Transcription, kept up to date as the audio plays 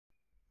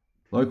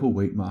Local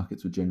wheat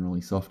markets were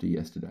generally softer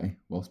yesterday,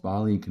 whilst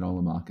barley and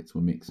canola markets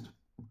were mixed.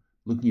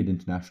 Looking at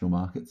international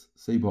markets,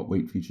 CBOT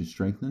wheat futures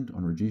strengthened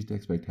on reduced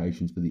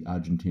expectations for the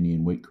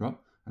Argentinian wheat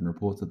crop and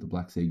reports that the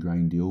Black Sea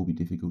grain deal will be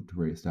difficult to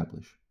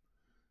re-establish.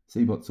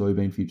 CBOT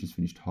soybean futures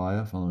finished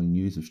higher following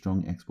news of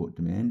strong export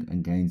demand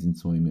and gains in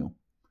soy meal.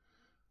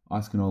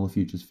 ICE canola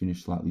futures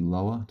finished slightly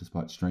lower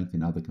despite strength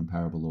in other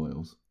comparable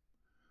oils.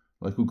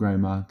 Local grain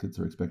markets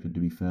are expected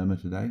to be firmer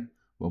today,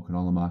 while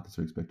canola markets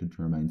are expected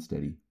to remain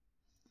steady.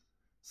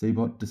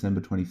 CBOT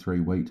December 23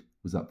 wheat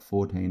was up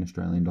 14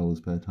 Australian dollars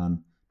per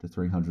tonne to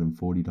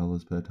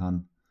 $340 per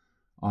tonne.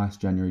 ICE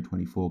January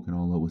 24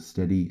 canola was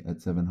steady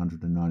at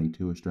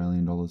 792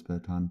 Australian dollars per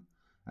tonne,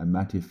 and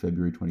MATIF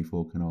February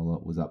 24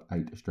 canola was up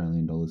 8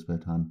 Australian dollars per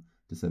tonne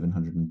to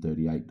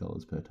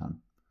 $738 per tonne.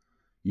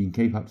 You can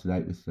keep up to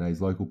date with today's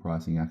local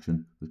pricing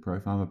action with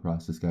ProFarmer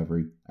Price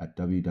Discovery at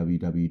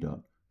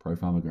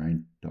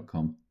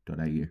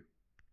www.profarmergrain.com.au.